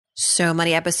So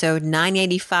Money episode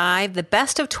 985, the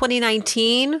best of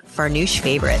 2019 Farnoosh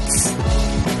favorites.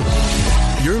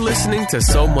 You're listening to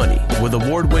So Money with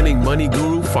award-winning money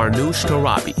guru Farnoosh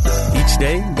Torabi. Each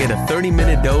day, get a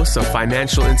 30-minute dose of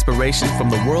financial inspiration from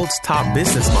the world's top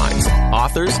business minds,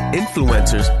 authors,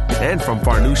 influencers, and from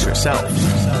Farnoosh herself.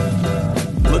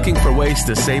 Looking for ways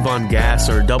to save on gas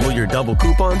or double your double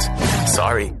coupons?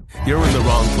 Sorry, you're in the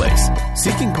wrong place.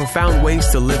 Seeking profound ways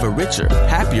to live a richer,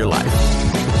 happier life.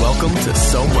 Welcome to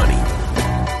So Money.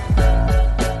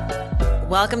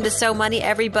 Welcome to So Money,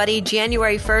 everybody.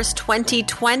 January 1st,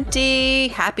 2020.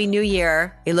 Happy New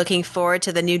Year. You're looking forward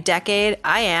to the new decade?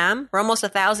 I am. We're almost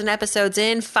 1,000 episodes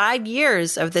in, 5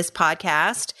 years of this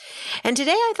podcast. And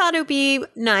today I thought it would be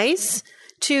nice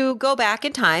to go back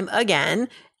in time again,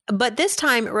 but this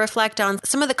time reflect on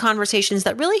some of the conversations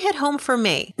that really hit home for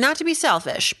me. Not to be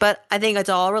selfish, but I think it's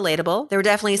all relatable. There were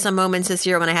definitely some moments this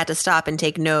year when I had to stop and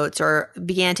take notes or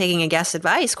began taking a guest's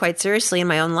advice quite seriously in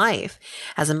my own life.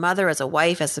 As a mother, as a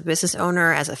wife, as a business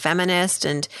owner, as a feminist,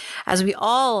 and as we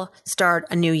all start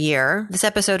a new year, this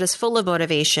episode is full of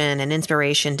motivation and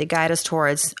inspiration to guide us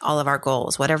towards all of our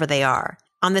goals, whatever they are.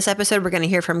 On this episode, we're going to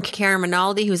hear from Karen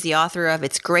Rinaldi, who's the author of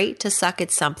It's Great to Suck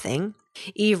at Something.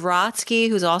 Eve Rodsky,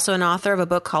 who's also an author of a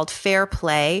book called Fair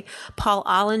Play, Paul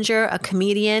Ollinger, a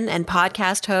comedian and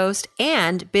podcast host,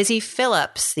 and Busy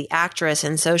Phillips, the actress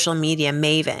and social media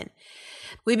maven.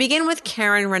 We begin with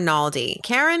Karen Rinaldi.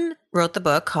 Karen wrote the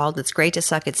book called It's Great to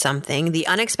Suck at Something, The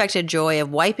Unexpected Joy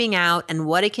of Wiping Out and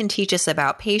What It Can Teach Us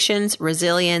About Patience,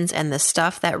 Resilience, and the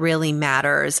Stuff That Really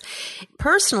Matters.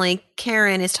 Personally,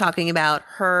 Karen is talking about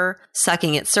her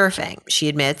sucking at surfing. She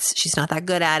admits she's not that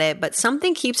good at it, but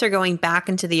something keeps her going back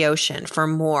into the ocean for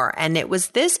more. And it was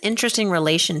this interesting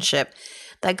relationship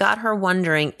that got her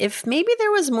wondering if maybe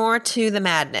there was more to the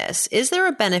madness. Is there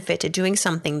a benefit to doing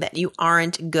something that you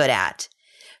aren't good at?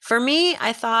 For me,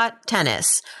 I thought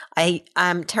tennis.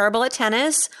 I'm terrible at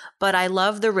tennis, but I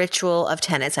love the ritual of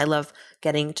tennis. I love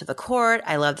getting to the court.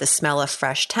 I love the smell of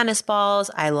fresh tennis balls.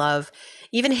 I love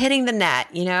even hitting the net,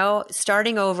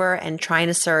 starting over and trying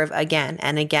to serve again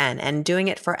and again and doing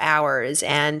it for hours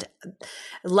and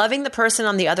loving the person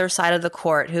on the other side of the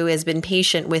court who has been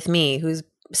patient with me, who's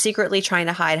secretly trying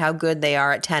to hide how good they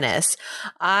are at tennis.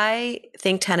 I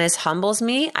think tennis humbles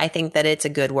me. I think that it's a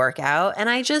good workout and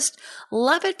I just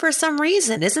love it for some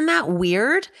reason. Isn't that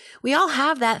weird? We all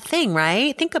have that thing,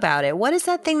 right? Think about it. What is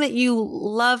that thing that you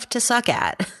love to suck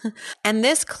at? And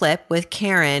this clip with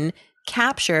Karen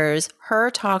captures her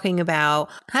talking about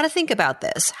how to think about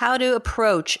this, how to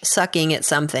approach sucking at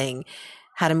something,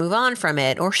 how to move on from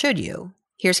it, or should you?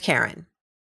 Here's Karen.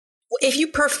 If you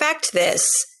perfect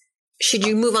this, should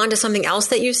you move on to something else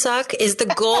that you suck? Is the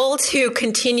goal to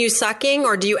continue sucking,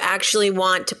 or do you actually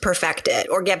want to perfect it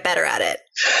or get better at it?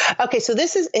 Okay, so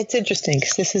it's interesting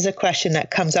because this is a question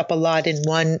that comes up a lot in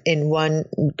one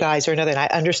guise or another. And I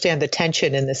understand the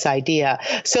tension in this idea.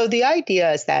 So the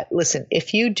idea is that, listen,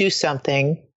 if you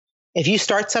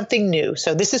start something new,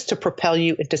 so this is to propel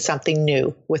you into something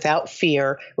new without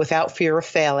fear of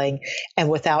failing, and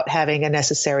without having a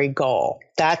necessary goal.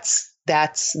 That's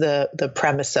the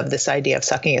premise of this idea of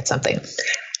sucking at something.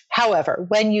 However,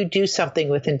 when you do something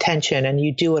with intention and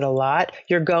you do it a lot,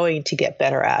 you're going to get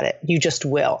better at it. You just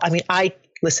will. I mean, I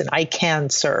can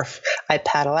surf. I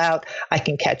paddle out. I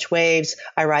can catch waves.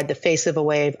 I ride the face of a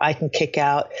wave. I can kick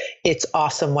out. It's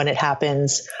awesome when it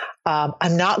happens.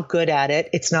 I'm not good at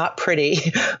it. It's not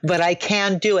pretty, but I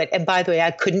can do it. And by the way, I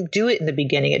couldn't do it in the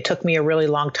beginning. It took me a really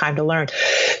long time to learn.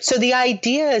 So the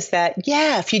idea is that,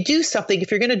 if you do something, if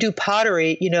you're going to do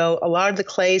pottery, a lot of the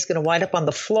clay is going to wind up on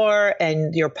the floor,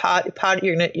 and your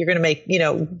you're going to make,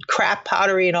 crap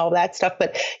pottery and all that stuff.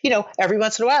 But, every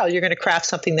once in a while, you're going to craft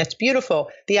something that's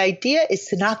beautiful. The idea is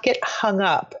to not get hung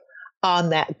up on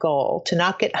that goal, to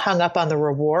not get hung up on the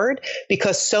reward,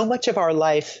 because so much of our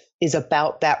life is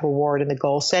about that reward and the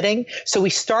goal setting. So we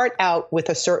start out with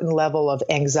a certain level of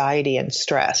anxiety and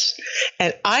stress.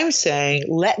 And I'm saying,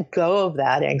 let go of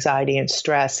that anxiety and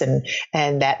stress and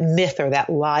that myth or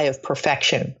that lie of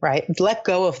perfection, right? Let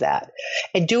go of that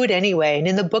and do it anyway. And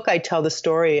in the book, I tell the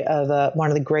story of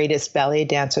one of the greatest ballet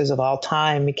dancers of all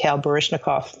time, Mikhail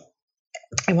Baryshnikov.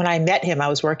 And when I met him, I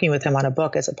was working with him on a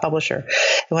book as a publisher.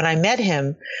 And when I met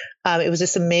him, it was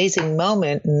this amazing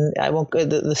moment. And I won't go,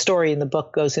 the story in the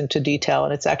book goes into detail,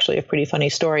 and it's actually a pretty funny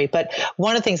story. But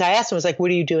one of the things I asked him was like,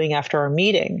 what are you doing after our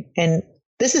meeting? And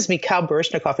this is Mikhail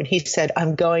Baryshnikov. And he said,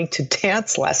 I'm going to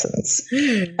dance lessons.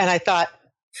 And I thought,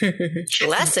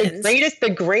 lessons?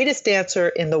 The greatest dancer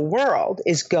in the world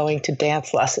is going to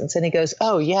dance lessons. And he goes,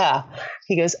 oh, yeah.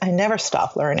 He goes, I never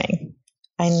stop learning.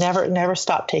 I never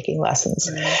stopped taking lessons.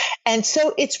 Mm-hmm. And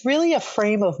so it's really a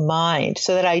frame of mind.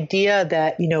 So that idea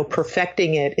that,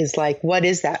 perfecting it is like, what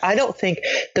is that? I don't think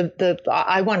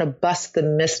I want to bust the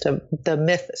myth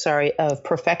of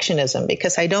perfectionism,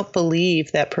 because I don't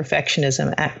believe that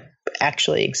perfectionism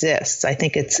actually exists. I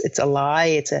think it's a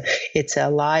lie. It's a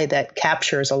lie that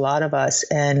captures a lot of us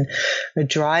and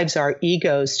drives our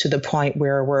egos to the point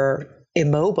where we're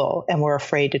immobile and we're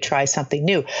afraid to try something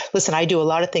new. Listen, I do a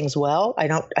lot of things well.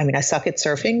 I suck at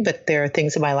surfing, but there are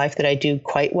things in my life that I do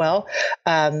quite well.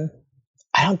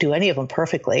 I don't do any of them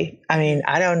perfectly.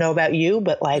 I don't know about you,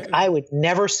 but I would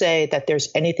never say that there's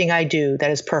anything I do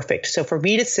that is perfect. So for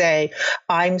me to say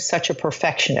I'm such a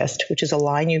perfectionist, which is a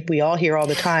line we all hear all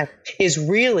the time, is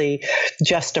really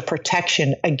just a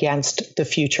protection against the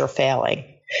future failing.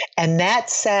 And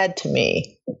that's sad to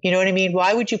me. You know what I mean?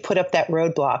 Why would you put up that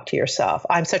roadblock to yourself?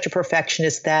 I'm such a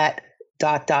perfectionist that ...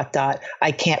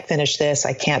 I can't finish this.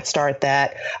 I can't start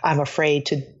that. I'm afraid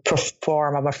to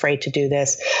perform. I'm afraid to do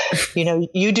this.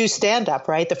 You do stand up,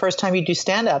 right? The first time you do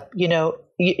stand up,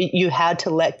 you had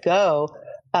to let go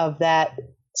of that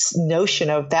notion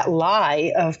of that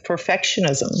lie of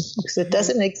perfectionism, because it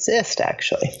doesn't exist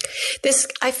actually. This,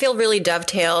 I feel, really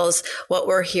dovetails what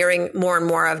we're hearing more and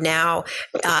more of now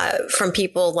from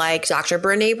people like Dr.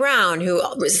 Brené Brown, who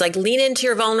was like, lean into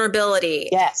your vulnerability.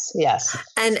 Yes.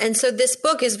 And so this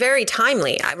book is very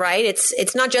timely, right?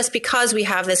 It's not just because we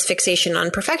have this fixation on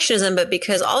perfectionism, but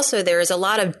because also there is a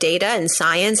lot of data and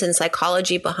science and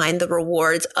psychology behind the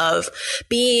rewards of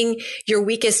being your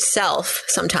weakest self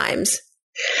sometimes.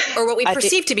 Or what we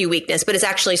perceive to be weakness, but is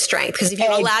actually strength. Because if you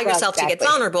allow yourself to get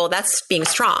vulnerable, that's being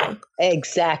strong.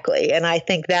 Exactly. And I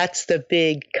think that's the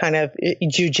big kind of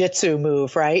jujitsu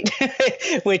move, right?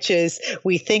 Which is,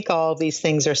 we think all of these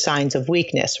things are signs of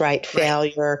weakness, right?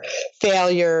 Failure,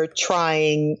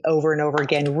 trying over and over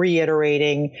again,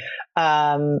 reiterating,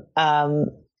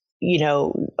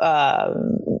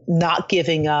 not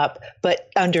giving up. But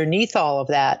underneath all of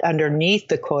that, underneath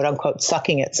the quote unquote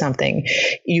sucking at something,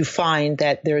 you find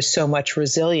that there's so much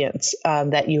resilience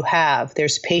that you have.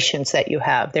 There's patience that you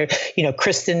have.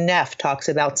 Kristen Neff talks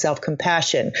about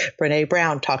self-compassion. Brené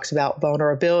Brown talks about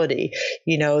vulnerability.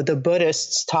 The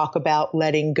Buddhists talk about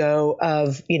letting go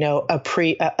of,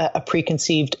 a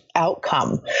preconceived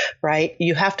outcome, right?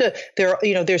 You have to,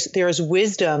 there's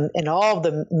wisdom in all of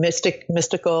the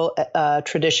mystical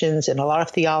traditions and a lot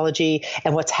of theology.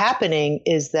 And what's happening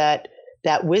is that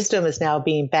wisdom is now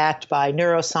being backed by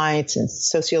neuroscience and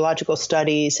sociological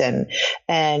studies and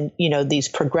these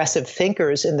progressive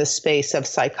thinkers in the space of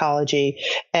psychology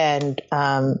and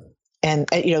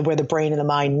where the brain and the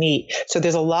mind meet. So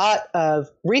there's a lot of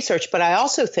research, but I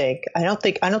also think I don't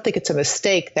think it's a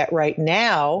mistake that right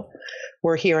now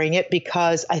we're hearing it,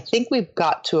 because I think we've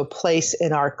got to a place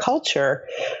in our culture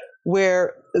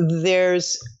where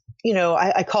there's,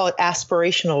 I call it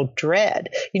aspirational dread.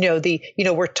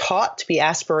 We're taught to be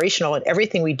aspirational in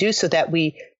everything we do so that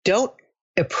we don't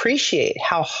appreciate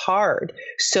how hard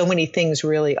so many things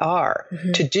really are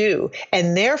to do.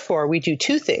 And therefore we do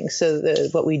two things. So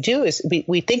what we do is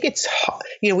we think it's,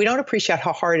 we don't appreciate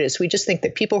how hard it is. We just think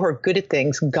that people who are good at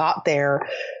things got there,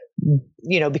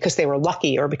 because they were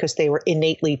lucky or because they were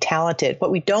innately talented.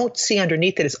 What we don't see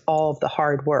underneath it is all of the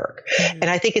hard work. And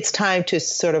I think it's time to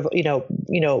sort of,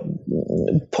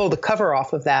 pull the cover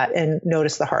off of that and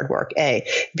notice the hard work. A.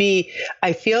 B,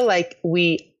 I feel like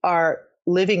we are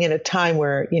living in a time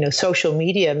where, social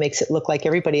media makes it look like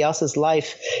everybody else's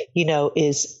life,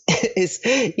 is,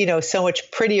 so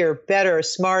much prettier, better,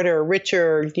 smarter,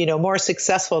 richer, more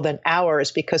successful than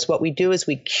ours, because what we do is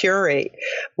we curate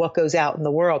what goes out in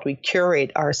the world. We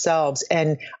curate ourselves,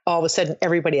 and all of a sudden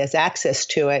everybody has access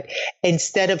to it.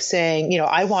 Instead of saying,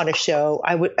 I want to show,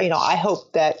 I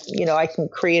hope that, I can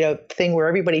create a thing where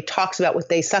everybody talks about what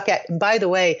they suck at. And by the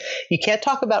way, you can't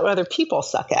talk about what other people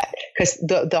suck at, because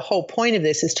the whole point of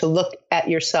this is to look at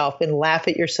yourself and laugh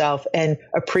at yourself and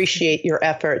appreciate your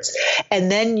efforts.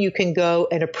 And then you can go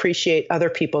and appreciate other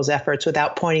people's efforts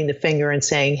without pointing the finger and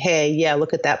saying, hey, yeah,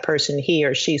 look at that person. He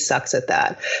or she sucks at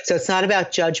that. So it's not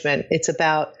about judgment. It's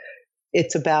about,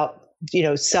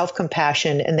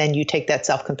 self-compassion. And then you take that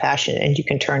self-compassion and you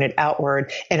can turn it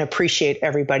outward and appreciate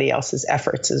everybody else's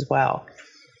efforts as well.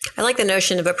 I like the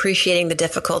notion of appreciating the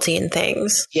difficulty in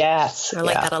things. Yes. I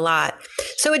like that a lot.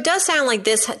 So it does sound like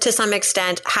this, to some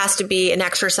extent, has to be an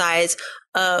exercise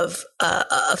of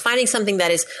finding something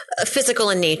that is physical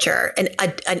in nature,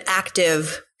 an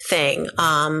active thing,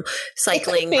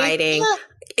 cycling, riding.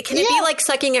 Can it be like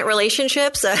sucking at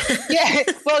relationships? Yeah.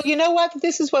 Well, you know what?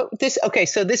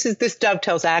 So this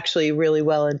dovetails actually really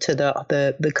well into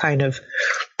the kind of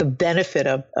the benefit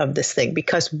of this thing,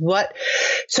 because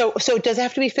so does it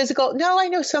have to be physical? No, I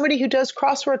know somebody who does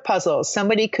crossword puzzles.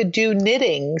 Somebody could do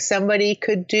knitting. Somebody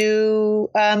could do,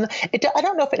 I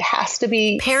don't know if it has to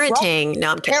be parenting.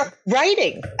 No, I'm kidding.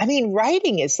 Writing. I mean,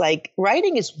 writing is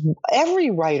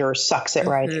every writer sucks at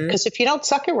writing, because if you don't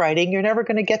suck at writing, you're never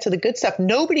going to get to the good stuff.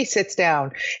 Nobody sits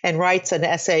down and writes an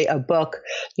essay, a book,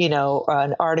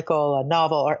 an article, a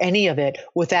novel, or any of it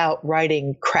without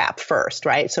writing crap first,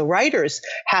 right? So writers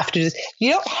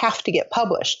you don't have to get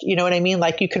published. You know what I mean?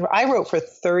 Like I wrote for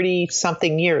 30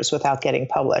 something years without getting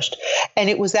published. And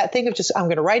it was that thing of just, I'm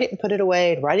going to write it and put it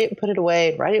away and write it and put it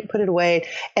away and write it and put it away.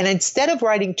 And instead of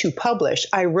writing to publish,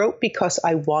 I wrote because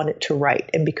I wanted to write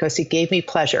and because it gave me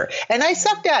pleasure. And I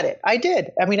sucked at it. I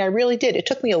did. I mean, I really did. It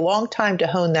took me a long time to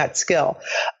hone that skill.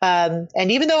 And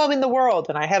even though I'm in the world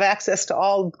and I have access to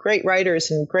all great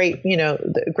writers and great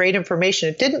information,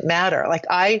 it didn't matter. Like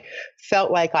I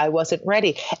felt like I wasn't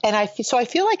ready. And I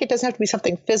feel like it doesn't have to be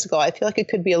something physical. I feel like it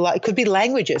could be it could be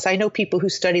languages. I know people who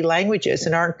study languages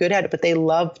and aren't good at it, but they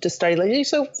love to study languages.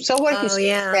 So what if you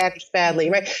speak Spanish badly,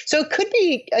 right? So it could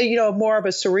be, more of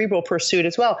a cerebral pursuit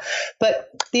as well. But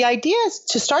the idea is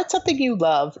to start something you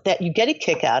love that you get a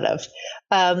kick out of,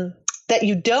 that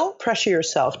you don't pressure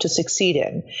yourself to succeed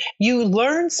in. You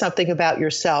learn something about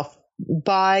yourself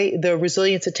by the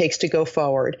resilience it takes to go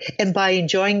forward and by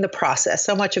enjoying the process.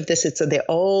 So much of this, it's the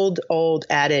old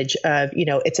adage of,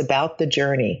 it's about the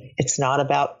journey. It's not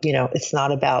about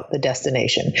the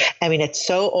destination. I mean, it's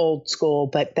so old school,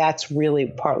 but that's really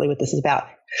partly what this is about.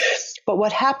 But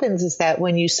what happens is that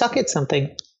when you suck at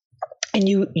something, and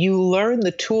you learn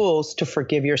the tools to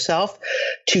forgive yourself,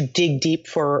 to dig deep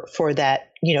for that,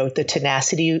 the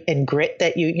tenacity and grit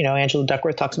that Angela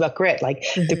Duckworth talks about grit. Like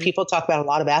the people talk about a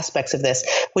lot of aspects of this.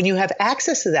 When you have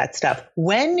access to that stuff,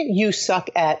 when you suck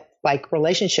at like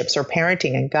relationships or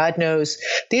parenting, and God knows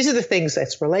these are the things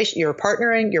that's your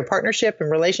partnership and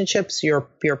relationships, your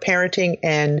parenting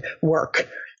and work.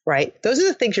 Right. Those are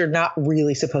the things you're not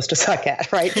really supposed to suck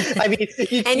at. Right. I mean,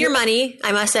 and your money,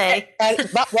 I must say.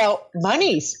 Well,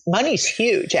 money's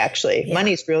huge, actually. Yeah.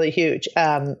 Money's really huge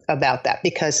about that,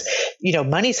 because,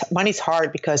 money's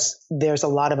hard because there's a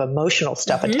lot of emotional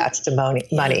stuff attached to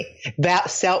money,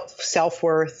 about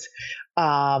self-worth,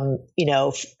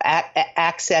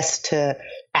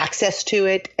 access to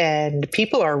it. And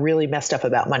people are really messed up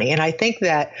about money. And I think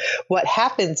that what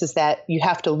happens is that you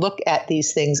have to look at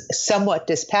these things somewhat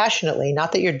dispassionately,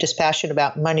 not that you're dispassionate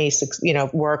about money,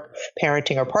 work,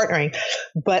 parenting, or partnering,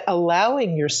 but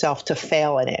allowing yourself to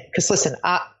fail in it. Because listen,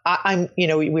 I'm,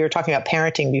 we were talking about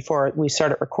parenting before we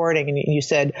started recording, and you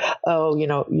said,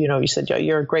 you said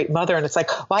you're a great mother. And it's like,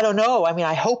 well, I don't know. I mean,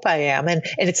 I hope I am. And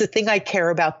it's a thing I care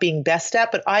about being best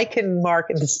at, but I can mark,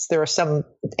 and there are some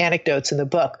anecdotes in the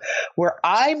book where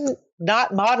I'm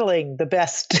not modeling the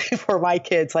best for my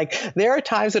kids. Like there are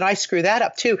times when I screw that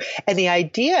up too. And the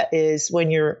idea is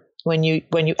when you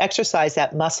exercise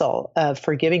that muscle of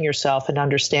forgiving yourself and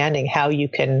understanding how you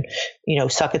can,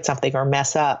 suck at something or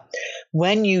mess up,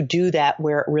 when you do that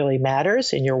where it really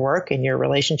matters in your work, in your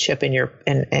relationship,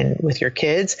 and with your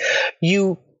kids,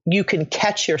 you can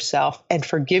catch yourself and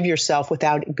forgive yourself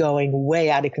without going way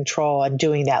out of control and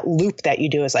doing that loop that you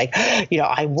do is like,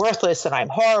 I'm worthless and I'm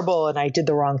horrible and I did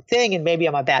the wrong thing and maybe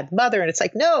I'm a bad mother. And it's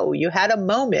like, no, you had a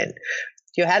moment.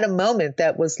 You had a moment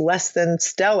that was less than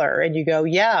stellar, and you go,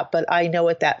 yeah, but I know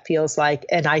what that feels like.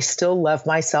 And I still love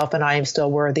myself and I am still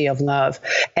worthy of love.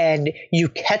 And you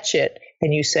catch it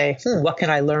and you say, what can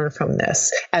I learn from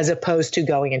this? As opposed to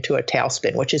going into a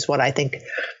tailspin, which is what I think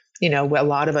a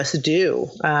lot of us do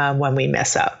when we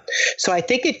mess up. So I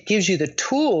think it gives you the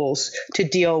tools to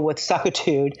deal with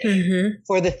suckitude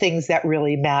for the things that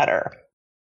really matter.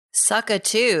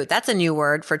 Suckitude. That's a new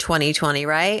word for 2020,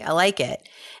 right? I like it.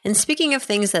 And speaking of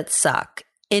things that suck,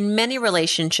 in many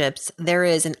relationships, there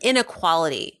is an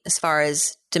inequality as far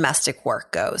as domestic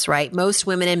work goes, right? Most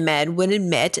women and men would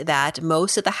admit that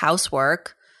most of the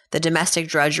housework, the domestic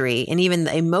drudgery, and even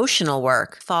the emotional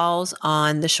work falls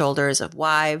on the shoulders of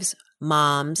wives,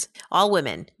 moms, all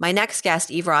women. My next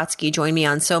guest, Eve Rodsky, joined me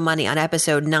on So Money on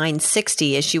episode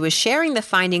 960 as she was sharing the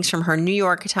findings from her New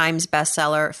York Times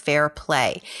bestseller, Fair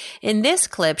Play. In this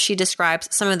clip, she describes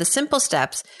some of the simple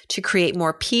steps to create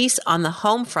more peace on the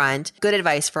home front. Good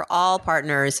advice for all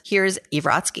partners. Here's Eve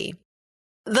Rodsky.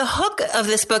 The hook of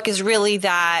this book is really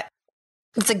that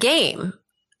it's a game.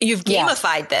 You've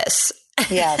gamified this.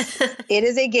 Yes, it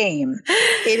is a game.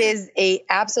 It is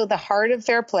the heart of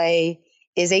Fair Play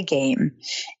is a game.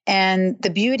 And the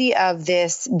beauty of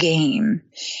this game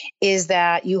is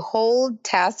that you hold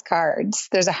task cards.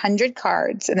 There's 100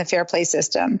 cards in the Fair Play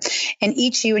system. And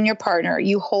each you and your partner,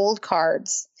 you hold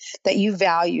cards that you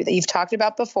value, that you've talked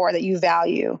about before, that you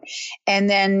value. And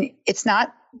then it's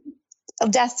not a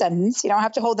death sentence. You don't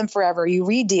have to hold them forever. You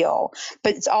redeal,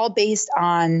 but it's all based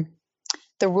on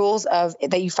the rules of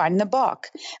that you find in the book.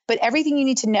 But everything you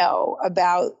need to know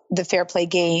about the Fair Play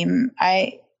game,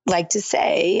 I like to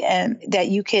say, that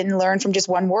you can learn from just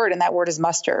one word, and that word is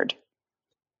mustard.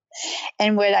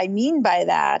 And what I mean by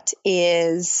that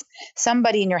is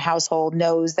somebody in your household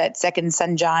knows that second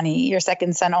son Johnny, your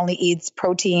second son, only eats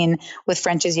protein with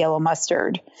French's yellow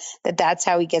mustard, that's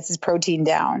how he gets his protein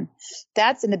down.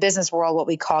 That's in the business world what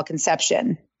we call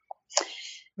conception.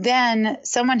 Then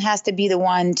someone has to be the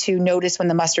one to notice when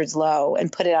the mustard's low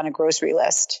and put it on a grocery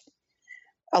list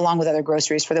along with other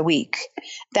groceries for the week.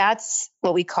 That's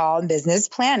what we call in business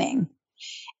planning.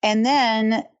 And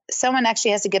then someone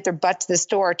actually has to get their butt to the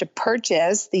store to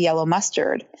purchase the yellow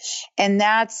mustard. And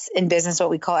that's in business what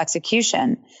we call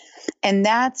execution. And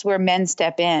that's where men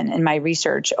step in my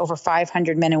research, over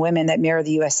 500 men and women that mirror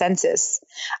the U.S. Census.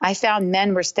 I found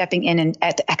men were stepping in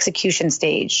at the execution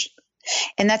stage.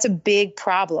 And that's a big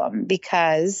problem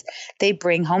because they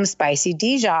bring home spicy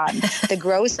Dijon, the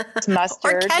gross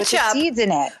mustard with the seeds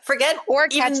in it. Forget or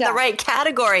even the right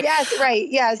category. Yes, right.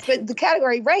 Yes, but the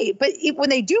category, right. But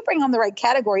when they do bring home the right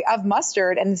category of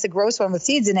mustard, and it's a gross one with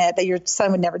seeds in it that your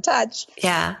son would never touch.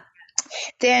 Yeah.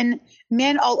 Then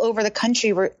men all over the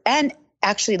country and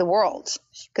actually the world,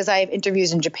 because I have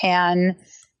interviews in Japan,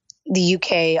 the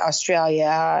UK,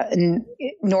 Australia, and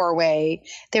Norway.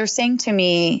 They're saying to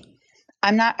me,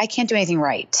 I can't do anything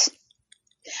right.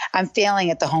 I'm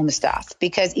failing at the home stuff,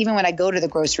 because even when I go to the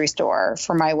grocery store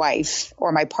for my wife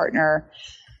or my partner,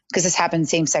 because this happens in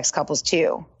same-sex couples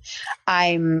too,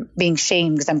 I'm being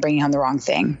shamed because I'm bringing home the wrong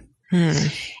thing.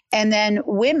 And then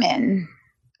women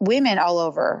all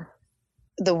over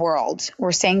the world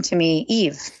were saying to me,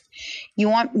 Eve, you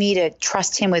want me to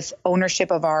trust him with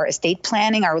ownership of our estate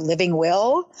planning, our living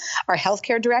will, our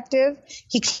healthcare directive?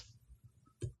 He can't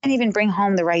even bring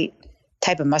home the right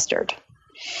type of mustard.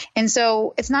 And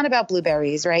so it's not about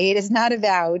blueberries, right? It's not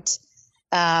about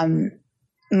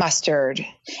mustard.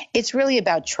 It's really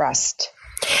about trust.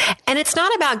 And it's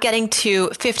not about getting to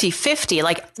 50-50.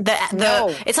 Like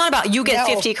it's not about you get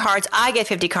 50 cards, I get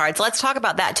 50 cards. Let's talk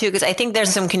about that too, because I think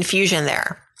there's some confusion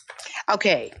there.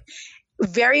 Okay.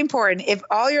 Very important. If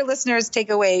all your listeners take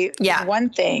away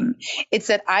one thing, it's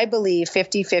that I believe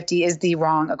 50-50 is the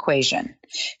wrong equation.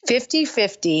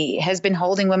 50-50 has been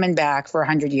holding women back for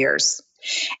 100 years.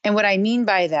 And what I mean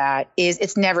by that is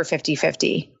it's never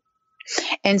 50-50.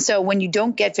 And so when you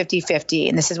don't get 50-50,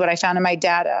 and this is what I found in my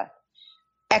data,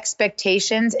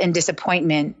 expectations and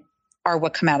disappointment are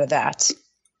what come out of that.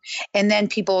 And then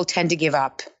people tend to give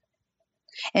up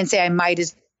and say, I might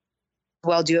as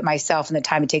well do it myself in the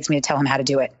time it takes me to tell him how to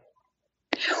do it.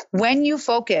 When you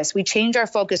focus, we change our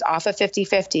focus off of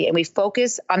 50-50 and we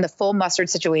focus on the full mustard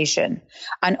situation,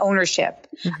 on ownership,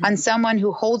 on someone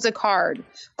who holds a card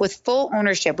with full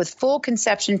ownership, with full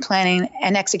conception, planning,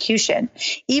 and execution.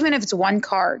 Even if it's one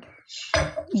card,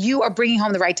 you are bringing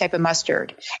home the right type of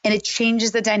mustard, and it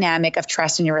changes the dynamic of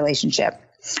trust in your relationship.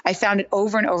 I found it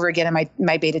over and over again in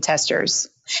my beta testers.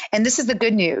 And this is the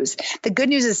good news. The good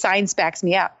news is science backs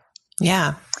me up.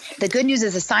 Yeah. The good news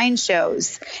is the science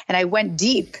shows, and I went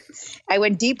deep.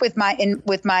 with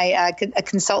my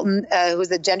consultant who was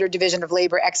the gender division of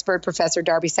labor expert, Professor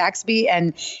Darby Saxby,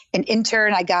 and an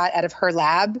intern I got out of her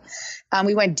lab.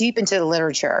 We went deep into the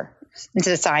literature, into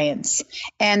the science.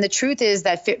 And the truth is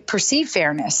that perceived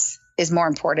fairness is more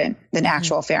important than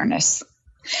actual fairness,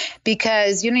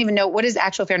 because you don't even know, what does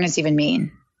actual fairness even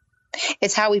mean?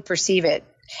 It's how we perceive it.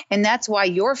 And that's why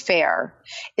your fair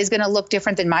is going to look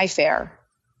different than my fair.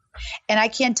 And I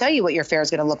can't tell you what your fair is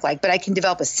going to look like, but I can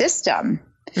develop a system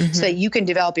so that you can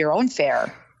develop your own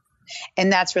fair.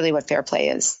 And that's really what fair play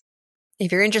is.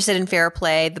 If you're interested in fair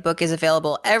play, the book is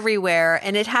available everywhere,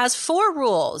 and it has 4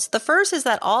 rules. The first is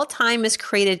that all time is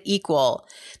created equal.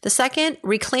 The second,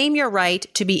 reclaim your right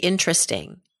to be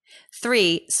interesting.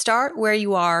 3, start where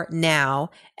you are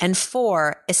now. And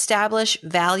 4, establish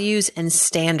values and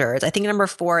standards. I think number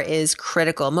 4 is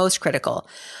critical, most critical.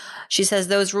 She says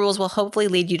those rules will hopefully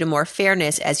lead you to more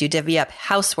fairness as you divvy up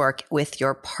housework with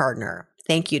your partner.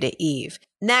 Thank you to Eve.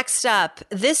 Next up,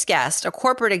 this guest, a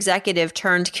corporate executive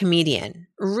turned comedian,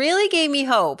 really gave me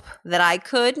hope that I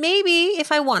could maybe,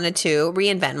 if I wanted to,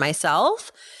 reinvent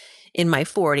myself in my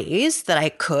 40s, that I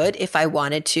could, if I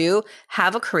wanted to,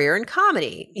 have a career in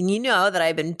comedy. And you know that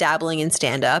I've been dabbling in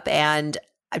stand-up, and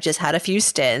I've just had a few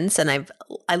stints and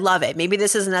I love it. Maybe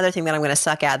this is another thing that I'm going to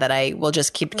suck at that I will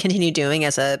just continue doing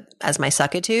as my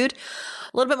suckitude.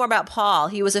 A little bit more about Paul.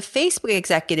 He was a Facebook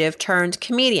executive turned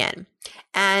comedian.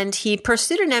 And he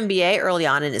pursued an MBA early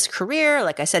on in his career.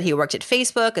 Like I said, he worked at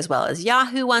Facebook as well as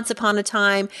Yahoo once upon a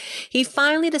time. He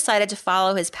finally decided to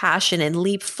follow his passion and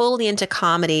leap fully into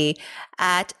comedy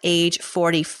at age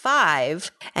 45.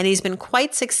 And he's been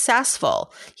quite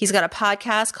successful. He's got a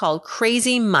podcast called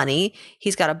Crazy Money.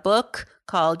 He's got a book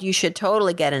called You Should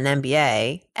Totally Get an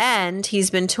MBA. And he's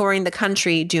been touring the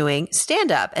country doing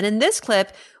stand-up. And in this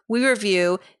clip, we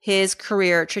review his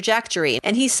career trajectory.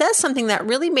 And he says something that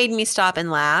really made me stop and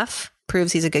laugh,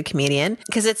 proves he's a good comedian,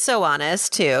 because it's so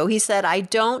honest too. He said, I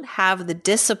don't have the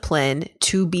discipline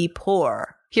to be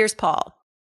poor. Here's Paul.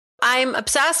 I'm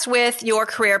obsessed with your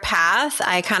career path.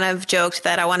 I kind of joked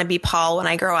that I want to be Paul when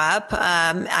I grow up.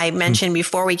 I mentioned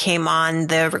before we came on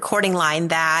the recording line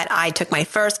that I took my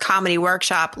first comedy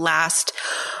workshop last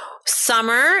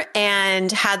summer and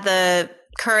had the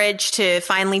courage to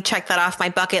finally check that off my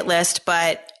bucket list.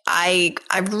 But I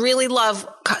really love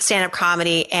stand-up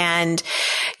comedy, and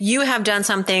you have done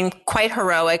something quite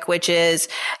heroic, which is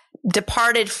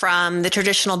departed from the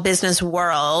traditional business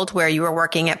world where you were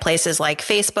working at places like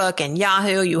Facebook and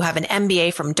Yahoo. You have an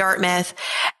MBA from Dartmouth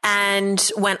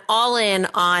and went all in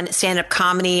on stand-up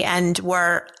comedy and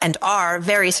are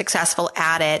very successful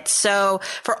at it. So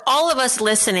for all of us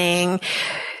listening,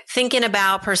 thinking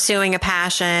about pursuing a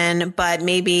passion, but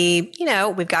maybe,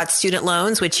 we've got student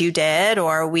loans, which you did,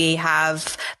 or we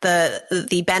have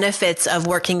the benefits of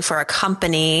working for a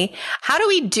company. How do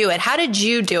we do it? How did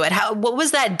you do it? What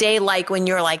was that day like when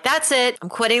you were like, that's it, I'm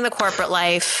quitting the corporate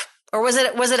life? Or was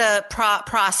it a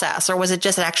process, or was it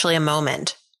just actually a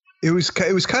moment? It was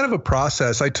kind of a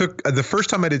process. I took the first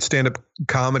time I did stand-up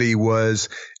comedy was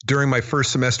during my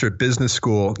first semester at business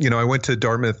school. I went to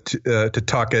Dartmouth to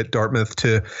talk at Dartmouth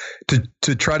to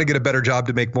try to get a better job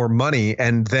to make more money.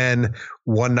 And then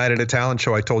one night at a talent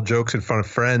show, I told jokes in front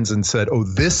of friends and said, "Oh,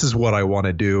 this is what I want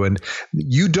to do." And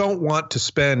you don't want to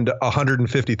spend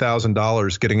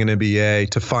 $150,000 getting an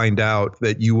MBA to find out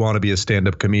that you want to be a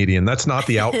stand-up comedian. That's not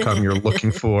the outcome you're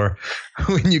looking for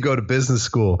when you go to business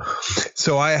school.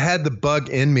 So I had the bug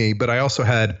in me, but I also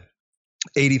had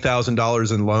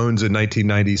 $80,000 in loans in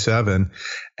 1997.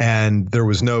 And there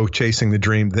was no chasing the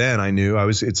dream then. I knew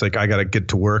it's like, I got to get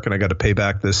to work and I got to pay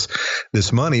back this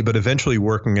money. But eventually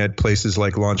working at places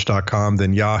like Launch.com,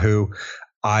 then Yahoo,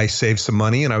 I saved some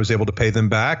money and I was able to pay them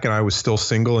back. And I was still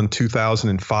single in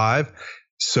 2005.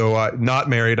 So not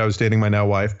married. I was dating my now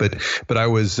wife, but I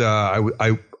was,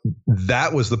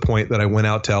 that was the point that I went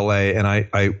out to LA and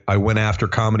I went after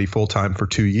comedy full time for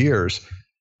 2 years.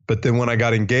 But then when I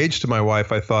got engaged to my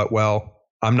wife, I thought, well,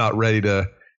 I'm not ready to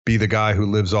be the guy who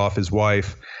lives off his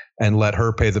wife and let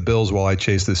her pay the bills while I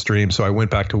chase this dream. So I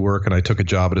went back to work and I took a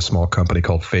job at a small company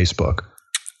called Facebook.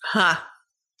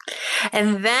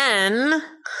 And then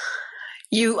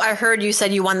I heard you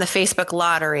said you won the Facebook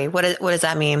lottery. What does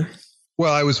that mean?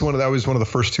 Well, I was one of the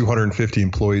first 250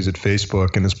 employees at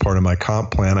Facebook. And as part of my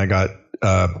comp plan, I got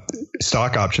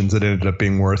stock options that ended up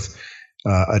being worth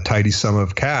a tidy sum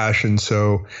of cash. And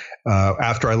so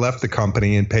after I left the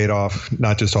company and paid off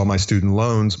not just all my student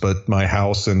loans, but my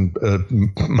house and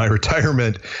my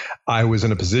retirement, I was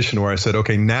in a position where I said,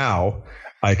 okay, now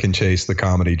I can chase the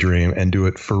comedy dream and do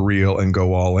it for real and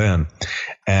go all in.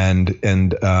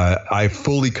 And I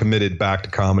fully committed back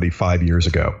to comedy 5 years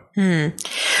ago.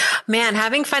 Man,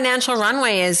 having financial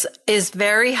runway is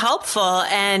very helpful.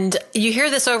 And you hear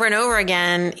this over and over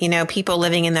again, people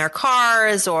living in their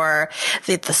cars, or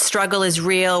the struggle is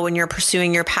real when you're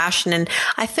pursuing your passion. And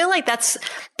I feel like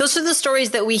those are the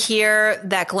stories that we hear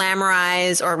that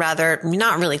glamorize, or rather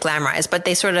not really glamorize, but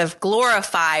they sort of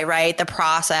glorify, right? The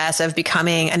process of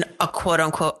becoming a quote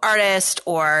unquote artist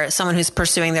or someone who's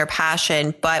pursuing their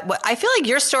passion. But what I feel like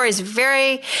your story is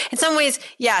very, in some ways,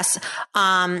 yes,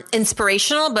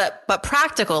 inspirational, but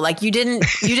practical. Like you didn't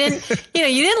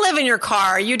live in your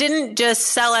car. You didn't just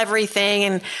sell everything,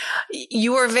 and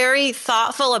you were very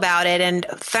thoughtful about it. And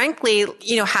frankly,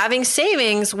 having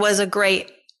savings was a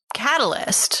great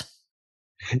catalyst.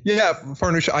 Yeah,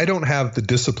 Farnoosh, I don't have the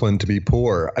discipline to be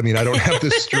poor. I mean, I don't have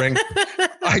the strength.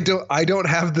 I don't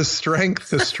have the strength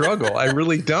to struggle. I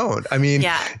really don't. I mean,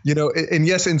 and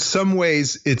yes, in some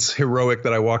ways it's heroic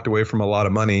that I walked away from a lot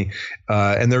of money.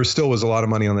 And there still was a lot of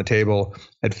money on the table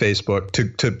at Facebook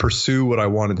to pursue what I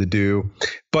wanted to do.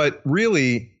 But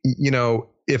really,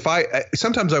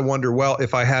 sometimes I wonder, well,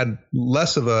 if I had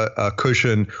less of a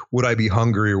cushion, would I be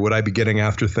hungry or would I be getting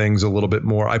after things a little bit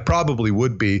more? I probably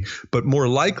would be, but more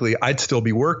likely I'd still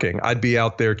be working. I'd be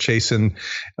out there chasing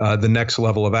the next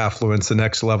level of affluence, the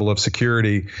next level of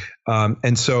security.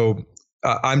 And so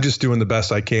I'm just doing the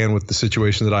best I can with the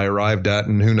situation that I arrived at,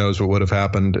 and who knows what would have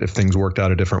happened if things worked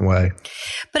out a different way.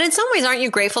 But in some ways, aren't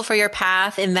you grateful for your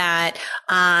path in that,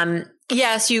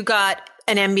 yes, you got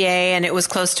an MBA and it was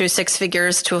close to 6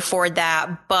 figures to afford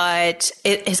that, but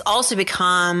it has also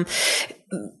become,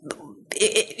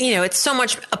 it's so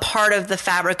much a part of the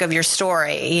fabric of your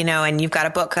story, and you've got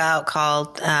a book out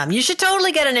called, You Should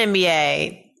Totally Get an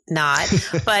MBA. Not,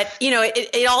 but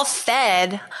it all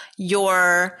fed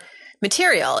your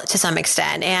material to some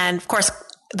extent. And of course,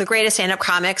 the greatest stand-up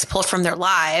comics pull from their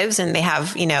lives, and they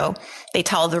have, they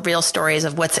tell the real stories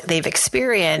of what they've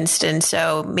experienced. And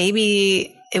so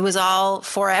maybe it was all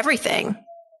for everything.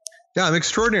 Yeah, I'm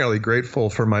extraordinarily grateful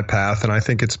for my path. And I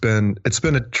think it's been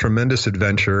a tremendous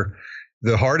adventure.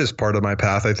 The hardest part of my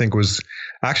path, I think, was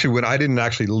actually when I didn't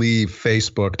actually leave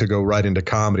Facebook to go right into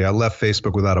comedy. I left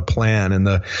Facebook without a plan. And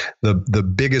the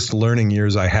biggest learning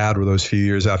years I had were those few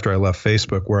years after I left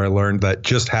Facebook, where I learned that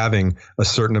just having a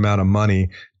certain amount of money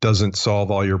doesn't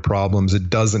solve all your problems. It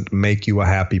doesn't make you a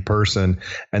happy person.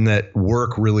 And that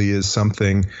work really is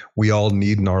something we all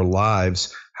need in our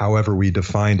lives. However we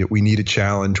defined it, we need a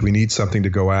challenge. We need something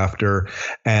to go after.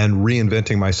 And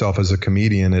reinventing myself as a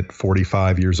comedian at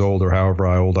 45 years old, or however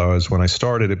old I was when I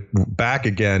started it, back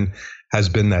again has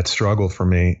been that struggle for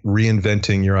me.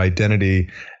 Reinventing your identity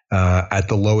at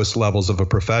the lowest levels of a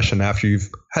profession after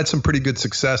you've had some pretty good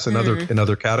success in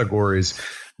other categories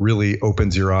really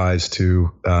opens your eyes to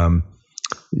kind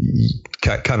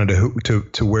of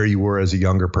to where you were as a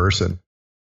younger person.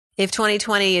 If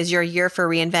 2020 is your year for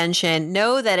reinvention,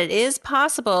 know that it is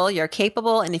possible, you're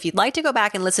capable. And if you'd like to go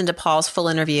back and listen to Paul's full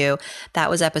interview, that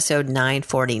was episode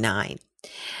 949.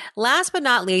 Last but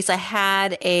not least, I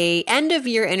had a end of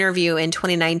year interview in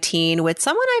 2019 with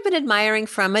someone I've been admiring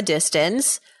from a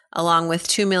distance, along with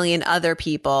 2 million other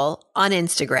people on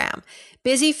Instagram.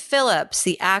 Busy Phillips,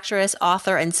 the actress,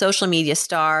 author, and social media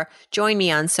star, joined me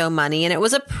on So Money, and it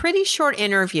was a pretty short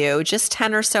interview, just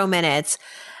 10 or so minutes.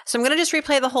 So I'm going to just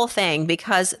replay the whole thing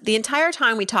because the entire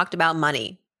time we talked about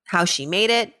money, how she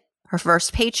made it, her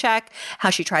first paycheck,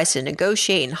 how she tries to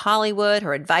negotiate in Hollywood,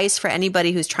 her advice for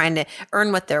anybody who's trying to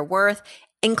earn what they're worth,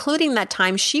 including that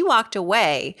time she walked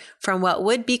away from what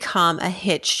would become a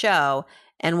hit show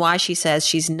and why she says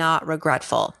she's not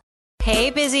regretful. Hey,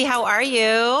 Busy, how are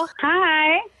you?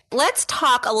 Hi. Let's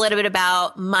talk a little bit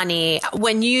about money.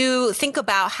 When you think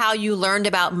about how you learned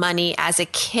about money as a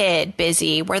kid,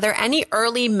 Busy, were there any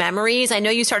early memories? I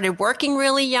know you started working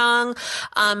really young,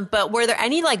 but were there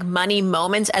any money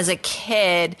moments as a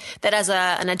kid that as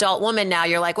an adult woman now,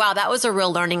 you're like, wow, that was a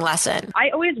real learning lesson? I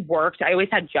always worked. I always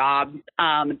had jobs.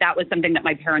 That was something that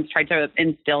my parents tried to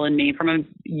instill in me from a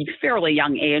fairly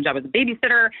young age. I was a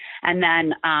babysitter. And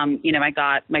then, I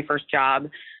got my first job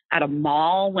at a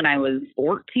mall when I was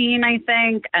 14, I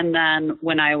think. And then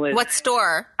when I was... What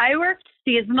store? I worked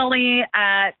seasonally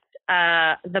at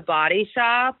the Body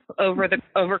Shop over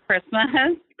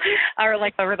Christmas or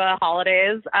over the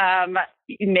holidays,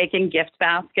 making gift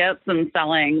baskets and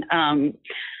selling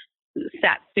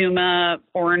Satsuma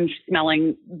orange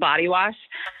smelling body wash.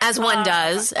 As one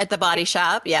does at the Body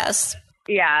Shop, yes.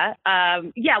 Yeah.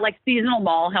 Seasonal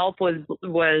mall help was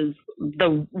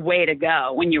the way to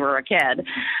go when you were a kid.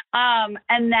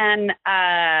 And then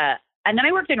I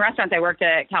worked in restaurants. I worked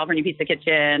at California Pizza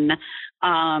Kitchen.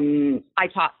 I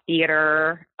taught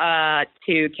theater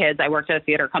to kids. I worked at a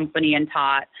theater company and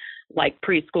taught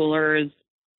preschoolers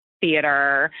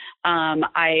theater.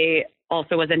 I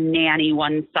also was a nanny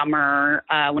one summer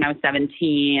when I was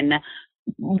 17.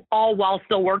 All while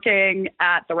still working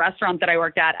at the restaurant that I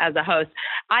worked at as a host.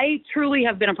 I truly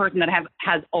have been a person that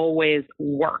has always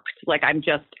worked. I'm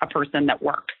just a person that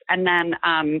works. And then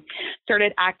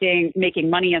started making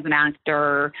money as an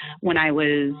actor when I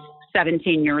was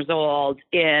 17 years old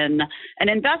in an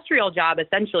industrial job,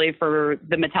 essentially for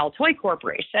the Mattel Toy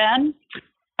Corporation.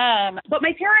 But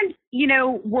my parents,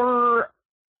 were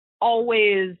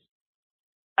always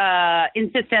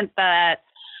insistent that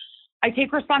I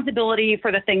take responsibility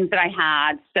for the things that I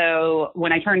had. So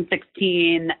when I turned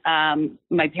 16,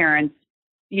 my parents,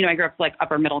 I grew up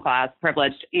upper middle class,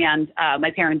 privileged, and my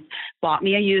parents bought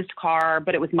me a used car,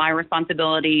 but it was my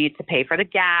responsibility to pay for the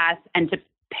gas and to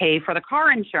pay for the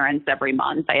car insurance every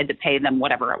month. I had to pay them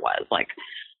whatever it was,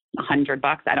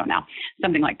 $100, I don't know,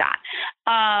 something like that.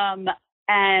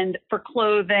 And for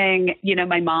clothing,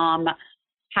 my mom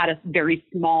had a very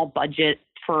small budget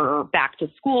for back to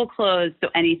school clothes. So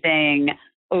anything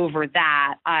over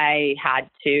that, I had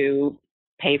to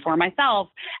pay for myself.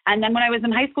 And then when I was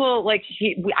in high school, like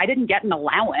I didn't get an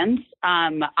allowance.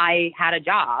 I had a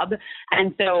job.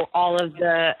 And so all of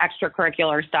the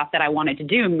extracurricular stuff that I wanted to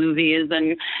do, movies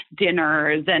and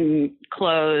dinners and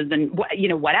clothes and,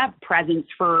 whatever, presents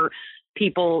for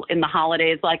people in the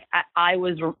holidays, like I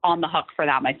was on the hook for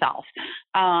that myself.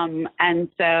 And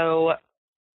so,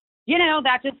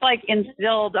 that just like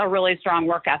instilled a really strong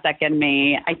work ethic in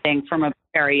me, I think, from a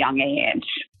very young age.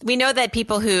 We know that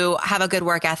people who have a good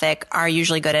work ethic are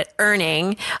usually good at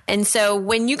earning. And so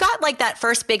when you got like that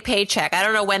first big paycheck, I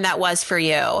don't know when that was for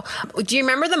you. Do you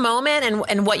remember the moment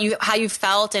and how you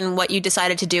felt and what you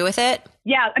decided to do with it?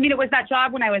 Yeah. I mean, it was that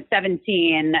job when I was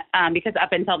 17, because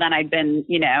up until then I'd been,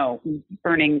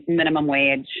 earning minimum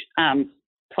wage,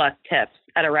 plus tips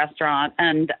at a restaurant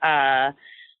and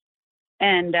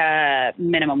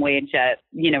minimum wage at,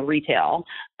 retail.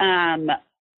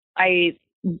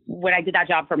 When I did that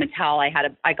job for Mattel,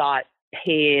 I got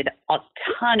paid a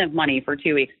ton of money for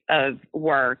 2 weeks of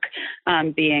work,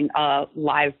 being a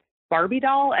live Barbie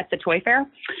doll at the toy fair.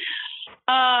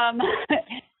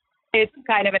 It's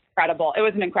kind of incredible. It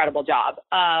was an incredible job.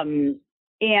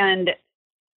 And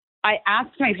I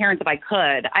asked my parents if I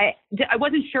could. I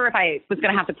wasn't sure if I was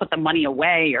going to have to put the money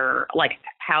away or like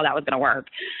how that was going to work.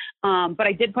 But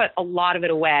I did put a lot of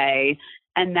it away.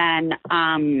 And then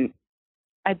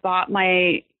I bought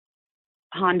my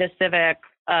Honda Civic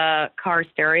car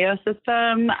stereo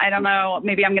system. I don't know,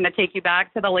 maybe I'm going to take you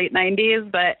back to the late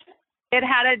 90s, but it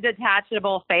had a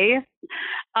detachable face.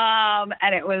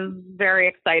 And it was very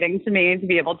exciting to me to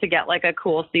be able to get like a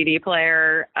cool CD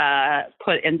player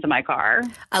put into my car.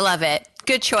 I love it.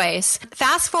 Good choice.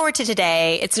 Fast forward to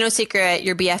today. It's no secret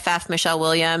your BFF, Michelle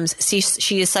Williams,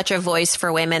 she is such a voice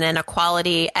for women and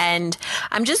equality. And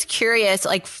I'm just curious,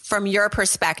 like from your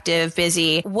perspective,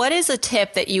 Busy, what is a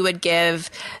tip that you would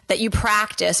give that you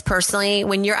practice personally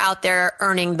when you're out there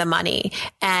earning the money?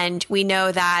 And we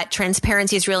know that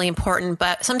transparency is really important,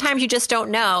 but sometimes you just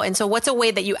don't know. And so what's a way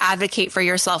that you advocate for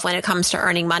yourself when it comes to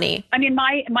earning money? I mean,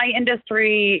 my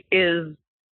industry is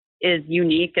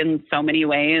unique in so many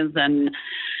ways. And,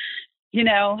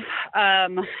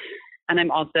 and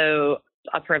I'm also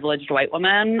a privileged white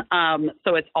woman.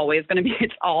 So it's always going to be,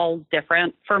 it's all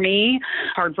different for me.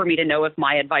 It's hard for me to know if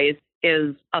my advice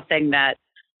is a thing that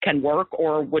can work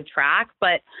or would track.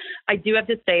 But I do have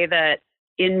to say that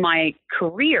in my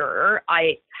career,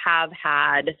 I have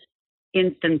had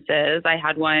instances. I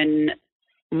had one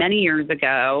many years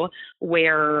ago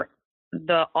where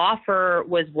the offer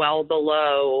was well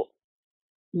below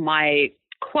my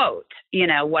quote,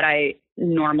 what I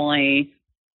normally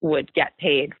would get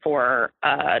paid for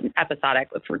an episodic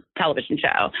for television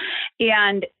show.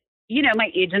 And, my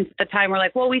agents at the time were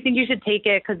like, well, we think you should take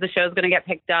it because the show's going to get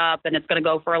picked up and it's going to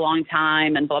go for a long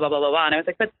time and blah, blah, blah, blah, blah. And I was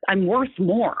like, but I'm worth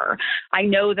more. I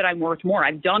know that I'm worth more.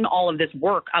 I've done all of this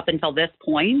work up until this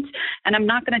point and I'm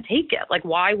not going to take it. Like,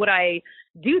 why would I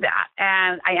do that?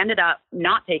 And I ended up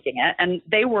not taking it. And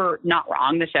they were not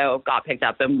wrong. The show got picked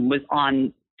up and was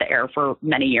on the air for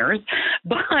many years.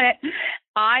 But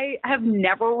I have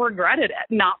never regretted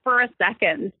it, not for a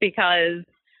second, because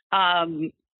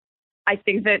I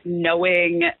think that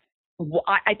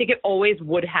I think it always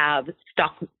would have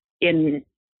stuck in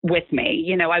with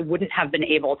me. I wouldn't have been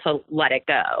able to let it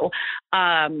go.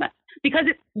 Because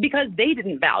they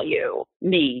didn't value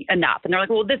me enough, and they're like,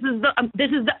 "Well, this is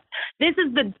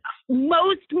the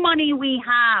most money we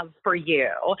have for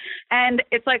you," and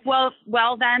it's like, well,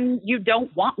 then you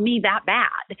don't want me that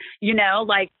bad,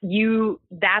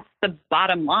 That's the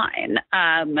bottom line.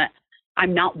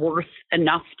 I'm not worth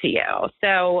enough to you,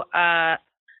 so I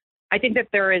think that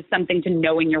there is something to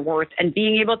knowing your worth and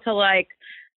being able to like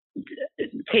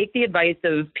take the advice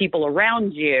of people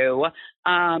around you.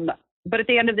 But at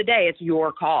the end of the day, it's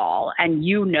your call and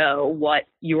what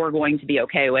you're going to be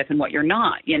okay with and what you're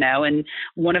not, and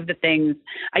one of the things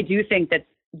I do think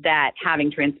that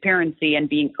having transparency and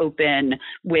being open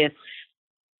with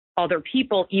other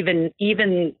people, even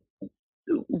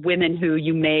women who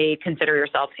you may consider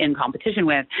yourself in competition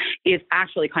with, is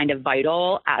actually kind of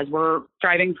vital as we're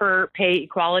striving for pay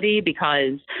equality,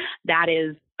 because that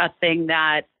is a thing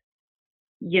that,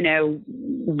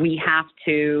 we have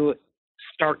to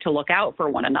start to look out for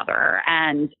one another.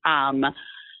 And,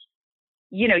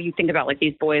 you think about like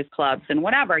these boys clubs and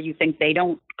whatever, you think they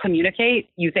don't communicate,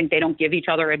 you think they don't give each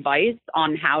other advice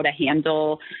on how to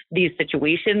handle these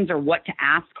situations or what to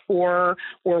ask for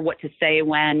or what to say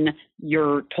when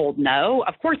you're told no.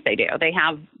 Of course they do. They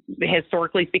have,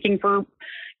 historically speaking, for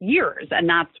years. And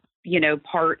that's,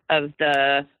 part of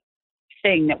the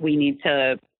thing that we need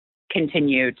to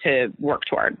continue to work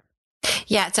toward.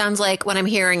 Yeah, it sounds like what I'm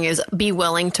hearing is be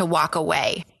willing to walk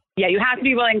away. Yeah, you have to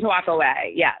be willing to walk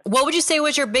away. Yeah. What would you say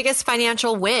was your biggest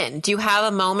financial win? Do you have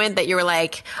a moment that you were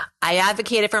like, I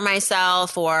advocated for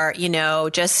myself, or,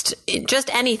 just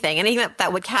anything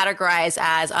that would categorize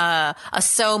as a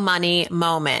So Money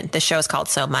moment? The show is called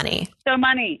So Money. So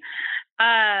Money.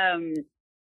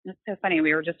 That's so funny.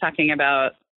 We were just talking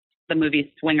about the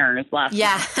movie Swingers last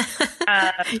night.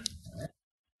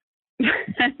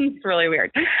 It's really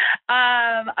weird.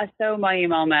 A So Money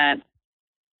moment.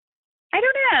 I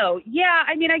don't know. Yeah,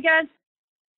 I mean, I guess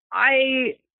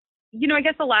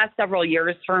the last several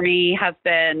years for me have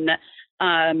been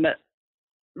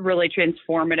really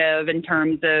transformative in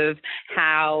terms of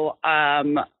how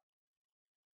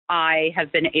I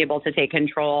have been able to take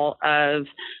control of,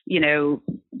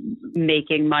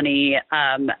 making money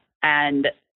and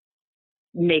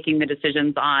making the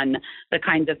decisions on the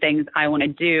kinds of things I want to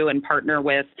do and partner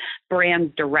with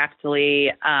brands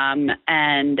directly,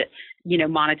 and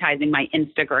monetizing my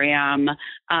Instagram.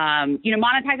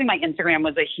 Monetizing my Instagram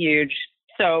was a huge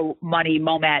So Money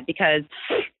moment, because,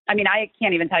 I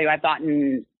can't even tell you, I've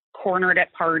gotten cornered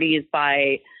at parties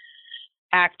by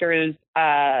actors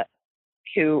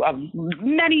who of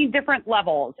many different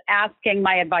levels asking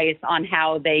my advice on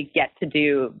how they get to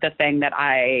do the thing that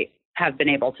I have been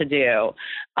able to do,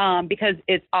 because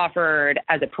it's offered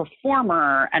as a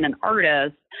performer and an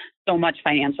artist so much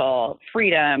financial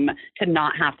freedom to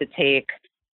not have to take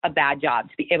a bad job,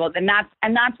 to be able, and that's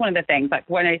one of the things, like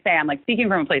when I say I'm like speaking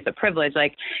from a place of privilege,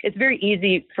 like it's very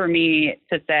easy for me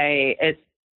to say it's,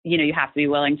 you have to be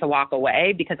willing to walk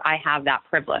away because I have that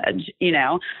privilege.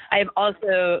 I've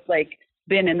also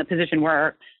been in the position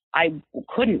where I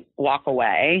couldn't walk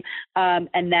away.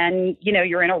 And then,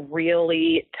 you're in a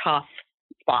really tough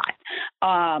spot.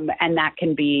 And that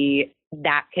can be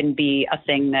a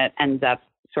thing that ends up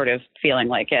sort of feeling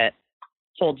like it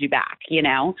holds you back, But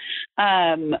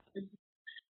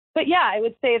yeah, I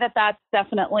would say that that's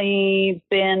definitely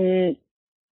been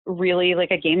really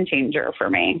like a game changer for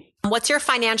me. What's your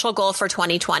financial goal for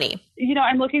 2020?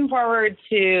 I'm looking forward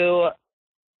to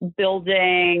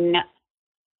building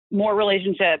more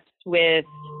relationships with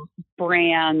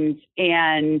brands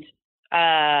and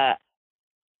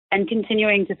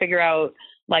continuing to figure out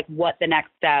what the next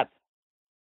step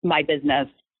my business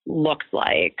looks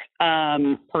like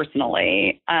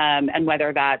personally, and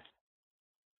whether that's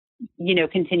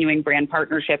continuing brand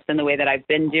partnerships in the way that I've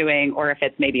been doing, or if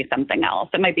it's maybe something else.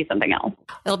 It might be something else.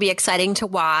 It'll be exciting to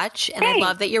watch. And I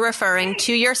love that you're referring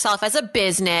to yourself as a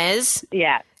business.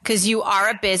 Yeah. Because you are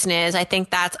a business. I think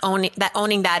that's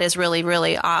owning that is really,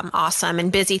 really awesome.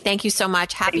 And Busy, thank you so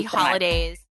much. Happy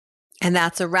holidays. And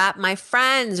that's a wrap, my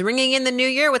friends. Ringing in the new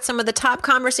year with some of the top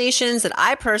conversations that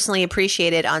I personally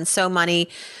appreciated on So Money.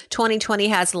 2020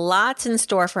 has lots in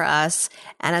store for us.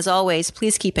 And as always,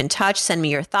 please keep in touch. Send me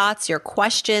your thoughts, your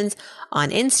questions on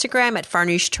Instagram at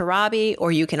Farnoosh Torabi,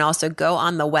 or you can also go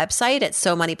on the website at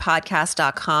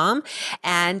SoMoneyPodcast.com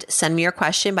and send me your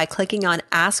question by clicking on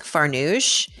Ask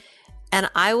Farnoosh. And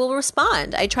I will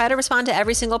respond. I try to respond to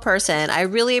every single person. I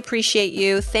really appreciate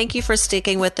you. Thank you for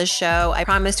sticking with the show. I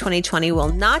promise 2020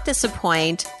 will not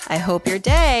disappoint. I hope your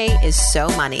day is so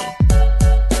money.